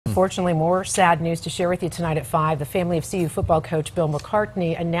Unfortunately, more sad news to share with you tonight at 5. The family of CU football coach Bill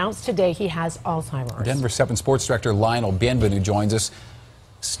McCartney announced today he has Alzheimer's. Denver 7 sports director Lionel Bienvenu joins us.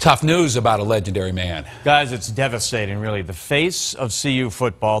 It's tough news about a legendary man. Guys, it's devastating, really. The face of CU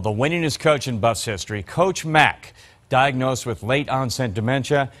football, the winningest coach in Buffs history, Coach Mack, diagnosed with late-onset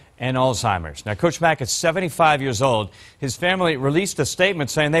dementia and Alzheimer's. Now, Coach Mack is 75 years old. His family released a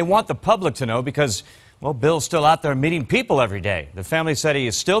statement saying they want the public to know because, well, Bill's still out there meeting people every day. The family said he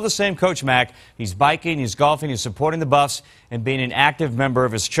is still the same Coach Mack. He's biking, he's golfing, he's supporting the Buffs, and being an active member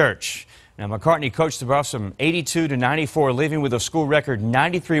of his church. Now, McCartney coached the Buffs from '82 to '94, leaving with a school record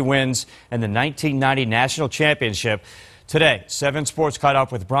 93 wins and the 1990 National Championship. Today, 7 Sports caught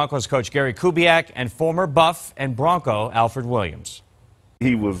up with Broncos coach Gary Kubiak and former Buff and Bronco Alfred Williams.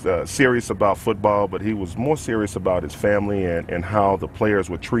 He was serious about football, but he was more serious about his family and how the players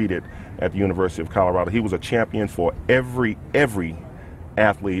were treated at the University of Colorado. He was a champion for every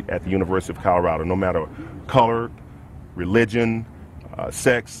athlete at the University of Colorado, no matter color, religion,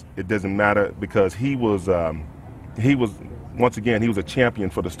 sex. It doesn't matter, because he was once again, he was a champion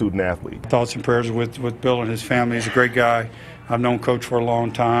for the student athlete. Thoughts and prayers with Bill and his family. He's a great guy. I've known Coach for a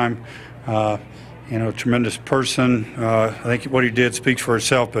long time. You know, tremendous person. I think what he did speaks for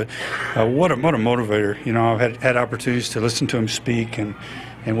itself, but what a motivator. You know, I've had opportunities to listen to him speak and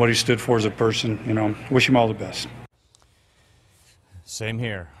what he stood for as a person. You know, wish him all the best. Same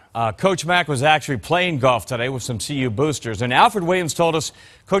here. Coach Mack was actually playing golf today with some CU boosters, and Alfred Williams told us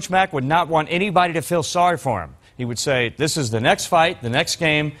Coach Mack would not want anybody to feel sorry for him. He would say this is the next fight, the next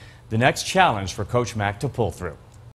game, the next challenge for Coach Mack to pull through.